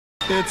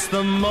It's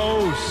the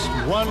most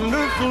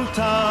wonderful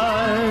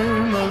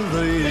time of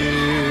the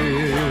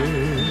year.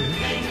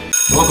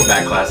 Welcome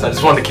back, class. I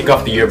just wanted to kick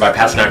off the year by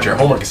passing out your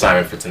homework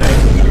assignment for tonight.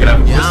 We're gonna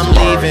have a quiz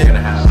tomorrow. We're gonna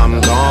have...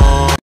 I'm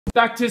gone.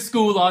 Back to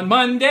school on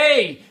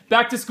Monday.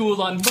 Back to school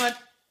on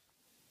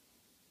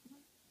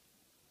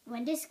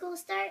When does school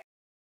start?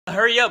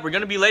 Hurry up, we're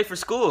gonna be late for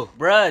school.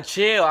 Bruh,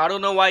 chill. I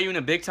don't know why you're in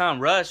a big time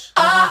rush.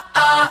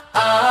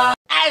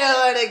 I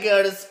don't want to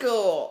go to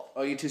school.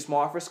 Are you too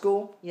smart for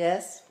school?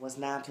 Yes. What's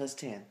 9 plus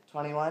 10?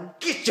 21?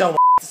 Get your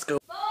to school.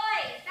 Boys,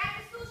 back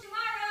to school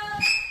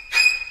tomorrow.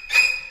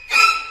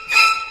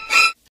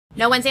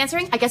 No one's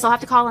answering? I guess I'll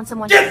have to call on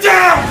someone. Get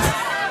down!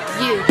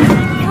 You.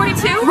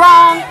 42?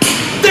 Wrong!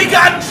 They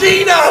got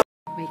Gina!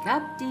 Wake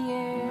up,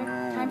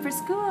 dear. Time for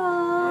school.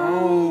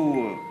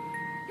 Oh.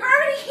 You're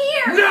already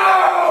here!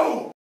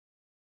 No!